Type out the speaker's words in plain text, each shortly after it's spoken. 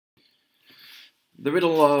The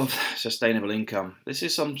riddle of sustainable income. This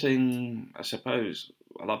is something I suppose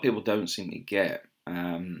a lot of people don't seem to get.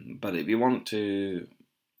 But if you want to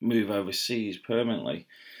move overseas permanently,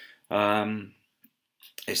 um,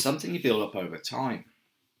 it's something you build up over time.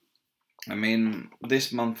 I mean,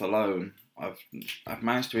 this month alone, I've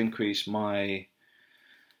managed to increase my,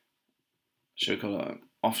 should we call it,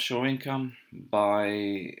 offshore income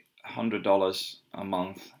by $100 a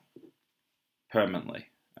month permanently.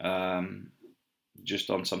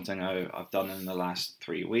 Just on something I've done in the last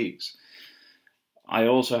 3 weeks. I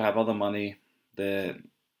also have other money that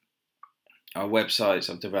are websites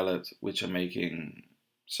I've developed which are making,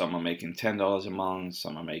 some are making $10 a month,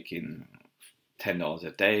 some are making $10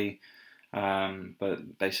 a day,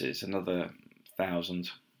 but basically it's another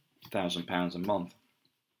thousand pounds a month.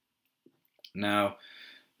 Now,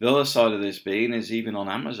 the other side of this being is even on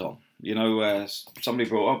Amazon. You know, somebody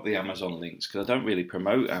brought up the Amazon links because I don't really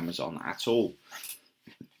promote Amazon at all.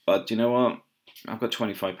 But you know what? I've got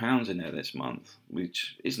 £25 in there this month,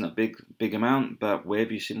 which isn't a big amount, but where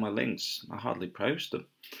have you seen my links? I hardly post them.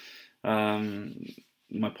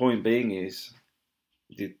 My point being is,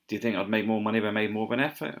 do you think I'd make more money if I made more of an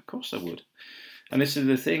effort? Of course I would. And this is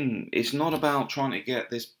the thing, it's not about trying to get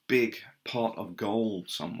this big pot of gold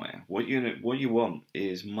somewhere. What you want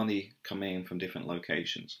is money coming in from different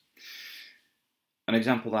locations. An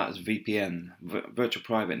example of that is VPN, virtual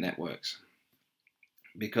private networks.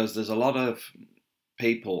 Because there's a lot of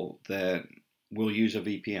people that will use a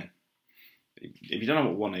VPN. If you don't know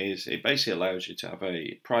what one is, it basically allows you to have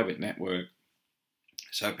a private network.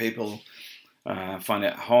 So people find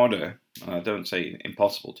it harder, I don't say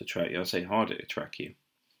impossible to track you, I say harder to track you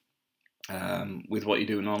with what you're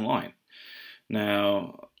doing online.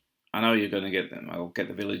 Now, I know you're going to get them. I'll get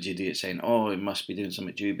the village idiot saying, oh, it must be doing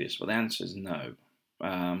something dubious. Well, the answer is no.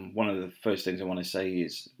 One of the first things I want to say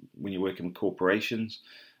is when you're working with corporations,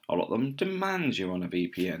 a lot of them demand you're on a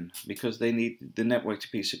VPN because they need the network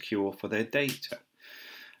to be secure for their data.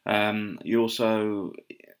 You also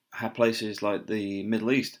have places like the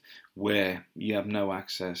Middle East where you have no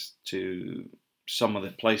access to some of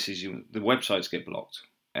the places, the websites get blocked.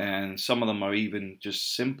 And some of them are even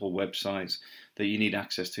just simple websites that you need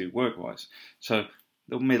access to work-wise. So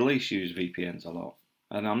the Middle East use VPNs a lot.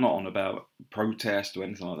 And I'm not on about protest or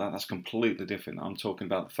anything like that. That's completely different. I'm talking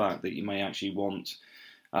about the fact that you may actually want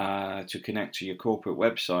to connect to your corporate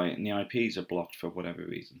website and the IPs are blocked for whatever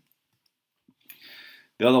reason.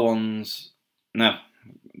 The other ones, no,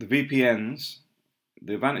 the VPNs,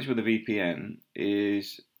 the advantage with the VPN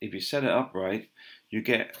is if you set it up right, you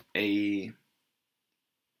get a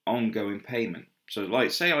ongoing payment. So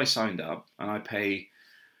like say I signed up and I pay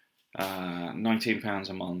 £19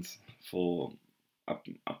 a month for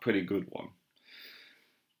a pretty good one.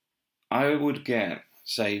 I would get,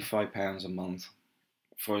 say, £5 a month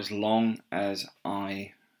for as long as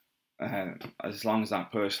that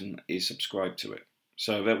person is subscribed to it.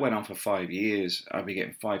 So if it went on for 5 years, I'd be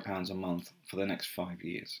getting £5 a month for the next 5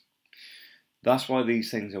 years. That's why these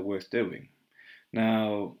things are worth doing.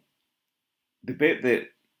 Now, the bit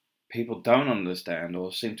that people don't understand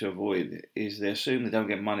or seem to avoid is they assume they don't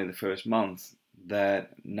get money the first month,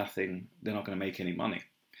 that they're not going to make any money.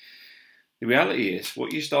 The reality is,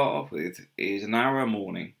 what you start off with is an hour a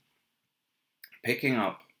morning, picking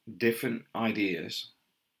up different ideas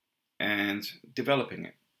and developing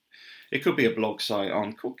it. It could be a blog site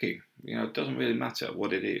on cooking, it doesn't really matter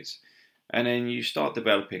what it is. And then you start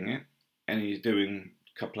developing it, and you're doing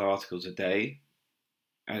a couple of articles a day,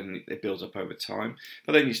 and it builds up over time.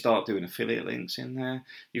 But then you start doing affiliate links in there,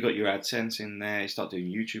 you've got your AdSense in there, you start doing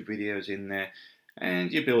YouTube videos in there,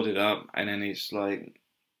 and you build it up, and then it's like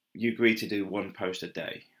you agree to do one post a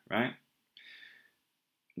day, right?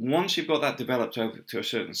 Once you've got that developed over to a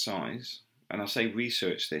certain size, and I say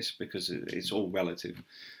research this because it's all relative,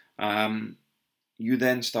 you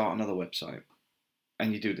then start another website,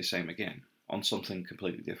 and you do the same again on something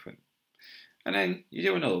completely different. And then you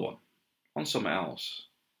do another one on something else,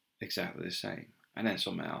 exactly the same, and then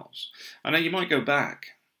something else. And then you might go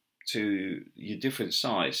back to your different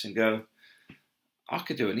sites and go, I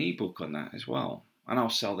could do an ebook on that as well, and I'll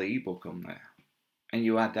sell the ebook on there, and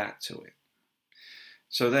you add that to it.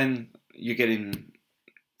 So then you're getting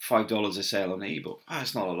 $5 a sale on an ebook.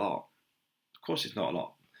 It's not a lot. Of course it's not a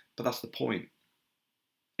lot, but that's the point.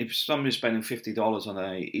 If somebody's spending $50 on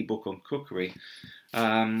an ebook on cookery,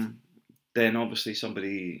 then obviously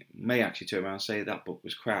somebody may actually turn around and say that book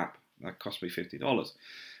was crap, that cost me $50.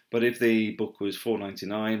 But if the book was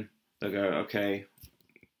 $4.99, they'll go, okay,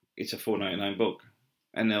 it's a $4.99 book.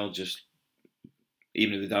 And they'll just,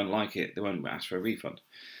 even if they don't like it, they won't ask for a refund.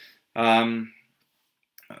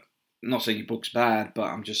 not saying your book's bad, but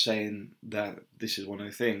I'm just saying that this is one of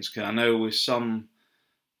the things. Because I know with some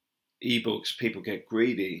ebooks, people get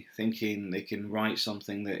greedy, thinking they can write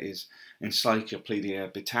something that is Encyclopedia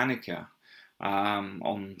Britannica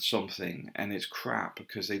on something, and it's crap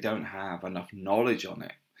because they don't have enough knowledge on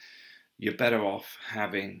it. You're better off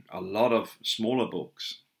having a lot of smaller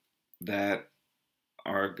books that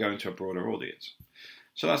are going to a broader audience.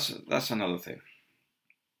 So that's another thing.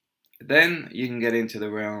 Then you can get into the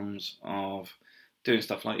realms of doing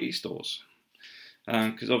stuff like e-stores,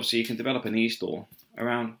 because obviously you can develop an e-store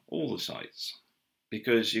around all the sites,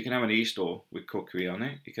 because you can have an e-store with cookery on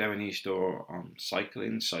it, you can have an e-store on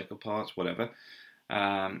cycling, cycle parts, whatever,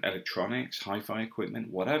 electronics, hi-fi equipment,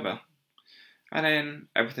 whatever, and then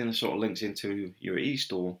everything that sort of links into your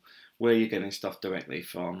e-store, where you're getting stuff directly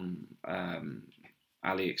from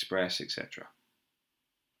AliExpress, etc.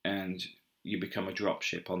 And you become a drop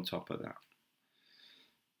ship on top of that.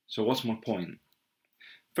 So what's my point?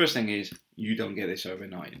 First thing is, you don't get this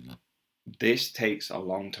overnight. This takes a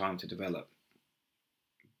long time to develop.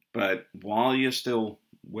 But while you're still,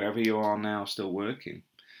 wherever you are now, still working,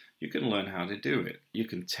 you can learn how to do it. You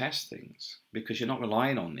can test things, because you're not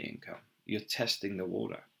relying on the income. You're testing the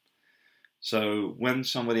water. So when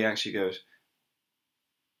somebody actually goes,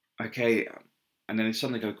 okay, and then they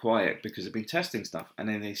suddenly go quiet because they've been testing stuff, and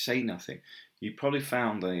then they say nothing, you probably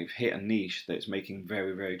found they've hit a niche that's making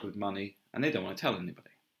very, very good money, and they don't want to tell anybody,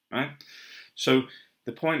 right? So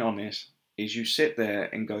the point on this is, you sit there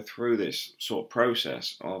and go through this sort of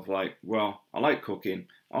process of like, well, I like cooking,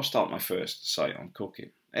 I'll start my first site on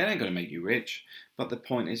cooking. It ain't going to make you rich, but the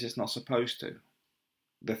point is, it's not supposed to.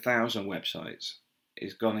 The 1,000 websites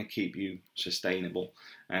is going to keep you sustainable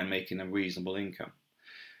and making a reasonable income.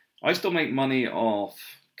 I still make money off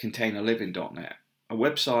containerliving.net, a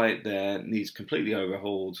website that needs completely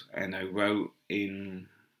overhauled, and I wrote in,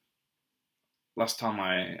 last time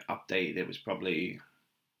I updated it was probably,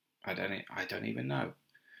 I don't even know,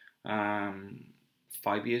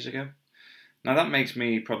 5 years ago. Now that makes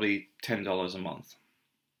me probably $10 a month.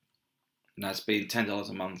 And that's been $10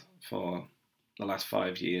 a month for the last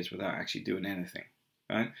 5 years without actually doing anything,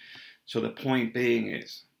 right? So the point being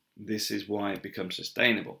is, this is why it becomes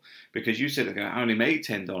sustainable. Because you sit there, I only make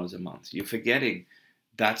 $10 a month. You're forgetting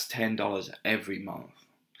that's $10 every month.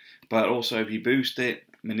 But also, if you boost it,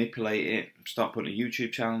 manipulate it, start putting a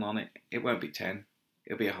YouTube channel on it, it won't be 10.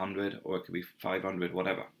 It'll be 100, or it could be 500,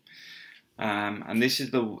 whatever. And this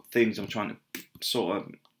is the things I'm trying to sort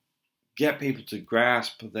of get people to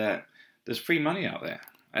grasp, that there's free money out there.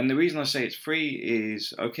 And the reason I say it's free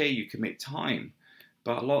is, okay, you commit time,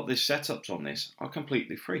 but a lot of the setups on this are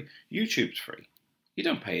completely free. YouTube's free. You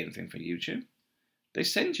don't pay anything for YouTube. They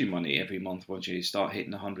send you money every month once you start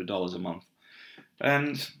hitting $100 a month.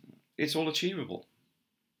 And it's all achievable.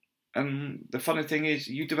 And the funny thing is,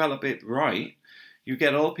 you develop it right, you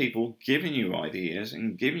get other people giving you ideas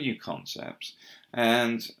and giving you concepts,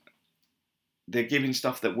 and they're giving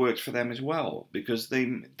stuff that works for them as well, because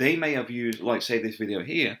they may have used, like say this video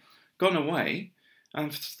here, gone away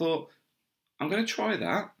and thought, I'm going to try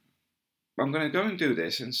that. I'm going to go and do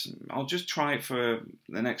this, and I'll just try it for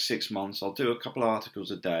the next 6 months. I'll do a couple of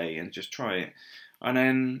articles a day and just try it. And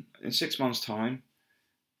then in 6 months' time,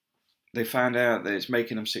 they found out that it's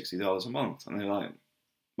making them $60 a month. And they're like,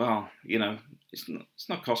 well, you know, it's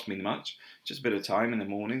not cost me much, just a bit of time in the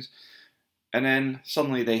mornings. And then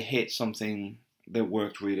suddenly they hit something that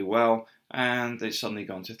worked really well, and they've suddenly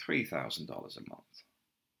gone to $3,000 a month.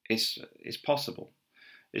 It's possible.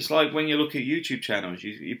 It's like when you look at YouTube channels,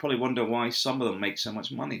 you probably wonder why some of them make so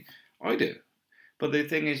much money. I do. But the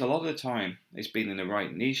thing is, a lot of the time, it's being in the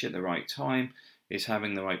right niche at the right time, it's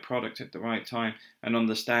having the right product at the right time, and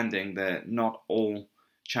understanding that not all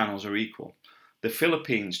channels are equal. The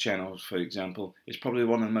Philippines channel, for example, is probably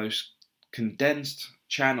one of the most condensed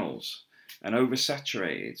channels and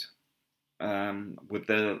oversaturated with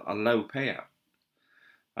a low payout.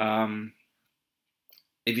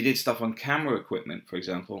 If you did stuff on camera equipment, for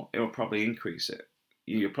example, it will probably increase it.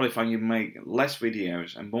 You'll probably find you make less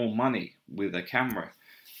videos and more money with a camera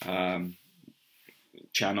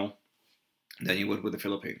channel than you would with the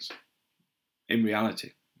Philippines. In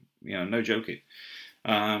reality, you know, no joking.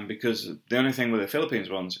 Because the only thing with the Philippines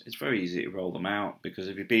ones, it's very easy to roll them out, because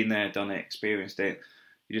if you've been there, done it, experienced it,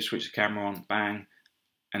 you just switch the camera on, bang,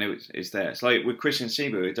 and it's there. It's like with Christian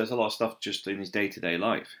Cebu, he does a lot of stuff just in his day-to-day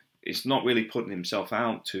life. It's not really putting himself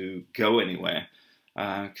out to go anywhere,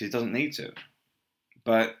 because he doesn't need to.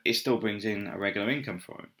 But it still brings in a regular income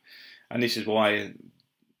for him. And this is why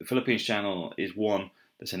the Philippines channel is one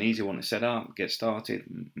That's an easy one to set up, get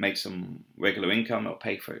started, make some regular income, or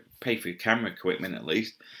pay for your camera equipment at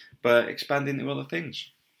least, but expand into other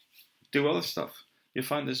things, do other stuff. You'll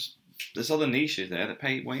find there's other niches there that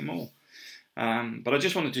pay way more. But I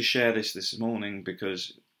just wanted to share this morning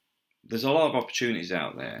because there's a lot of opportunities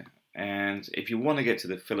out there, and if you want to get to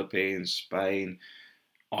the Philippines, Spain,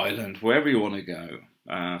 Ireland, wherever you want to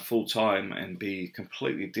go, full time and be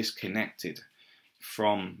completely disconnected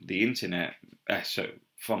from the internet, so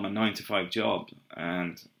from a 9-to-5 job,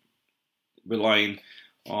 and relying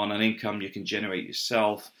on an income you can generate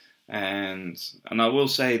yourself. And I will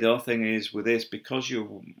say the other thing is with this, because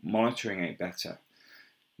you're monitoring it better,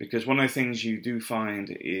 because one of the things you do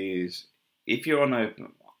find is if you're on a,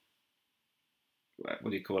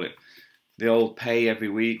 what do you call it, the old pay every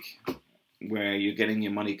week, where you're getting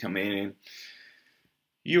your money coming in,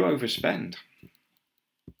 you overspend.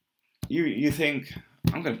 You think,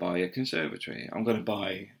 I'm going to buy a conservatory, I'm going to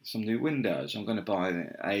buy some new windows, I'm going to buy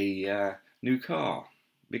a new car,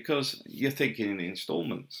 because you're thinking in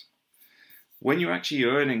installments. When you're actually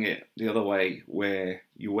earning it the other way, where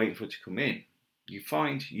you're waiting for it to come in, you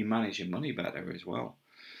find you manage your money better as well.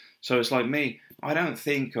 So it's like me, I don't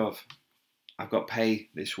think of, I've got pay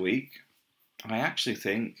this week. I actually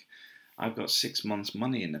think I've got 6 months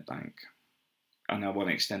money in the bank, and I want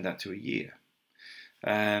to extend that to a year.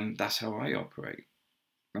 That's how I operate.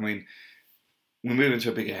 I mean, we're moving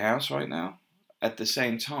to a bigger house right now. At the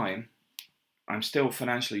same time, I'm still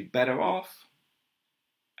financially better off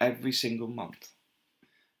every single month.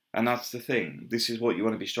 And that's the thing. This is what you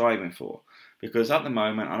want to be striving for. Because at the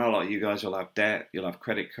moment, I know a lot of you guys will have debt, you'll have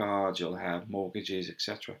credit cards, you'll have mortgages,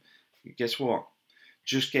 etc. Guess what?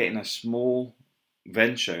 Just getting a small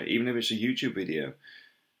venture, even if it's a YouTube video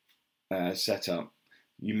set up,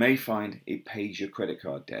 you may find it pays your credit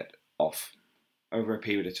card debt off over a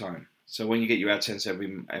period of time. So when you get your AdSense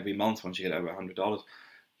every month, once you get over $100,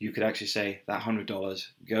 you could actually say that $100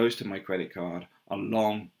 goes to my credit card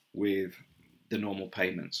along with the normal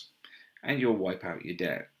payments, and you'll wipe out your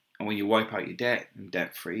debt. And when you wipe out your debt and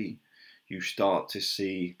debt free, you start to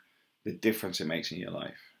see the difference it makes in your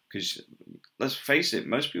life. Because let's face it,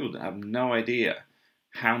 most people have no idea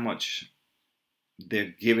how much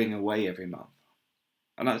they're giving away every month.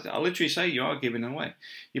 And I literally say you are giving away.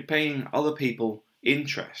 You're paying other people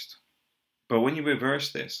interest. But when you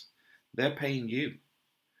reverse this, they're paying you.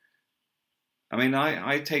 I mean,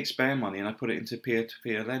 I take spare money and I put it into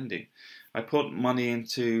peer-to-peer lending. I put money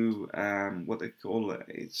into what they call it.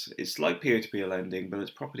 It's like peer-to-peer lending, but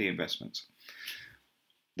it's property investments.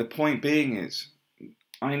 The point being is,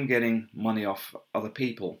 I'm getting money off other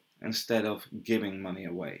people instead of giving money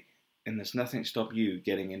away. And there's nothing to stop you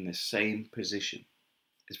getting in the same position.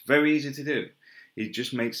 It's very easy to do. It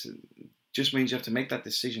just means you have to make that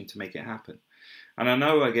decision to make it happen. And I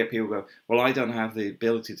know I get people go, well, I don't have the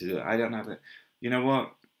ability to do it. I don't have it. You know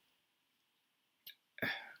what?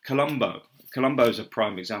 Columbo is a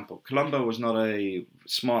prime example. Columbo was not a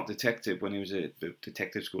smart detective when he was at the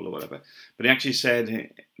detective school or whatever. But he actually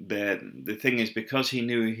said that the thing is, because he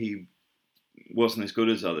knew he wasn't as good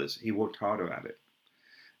as others, he worked harder at it.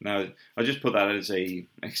 Now, I just put that as an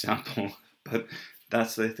example, but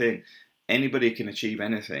that's the thing. Anybody can achieve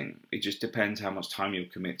anything. It just depends how much time you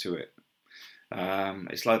commit to it.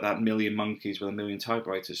 It's like that Million Monkeys with a Million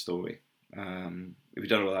Typewriters story. If you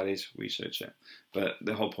don't know what that is, research it. But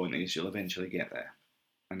the whole point is you'll eventually get there.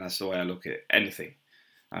 And that's the way I look at anything.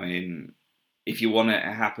 I mean, if you want it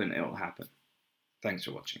to happen, it'll happen. Thanks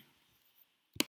for watching.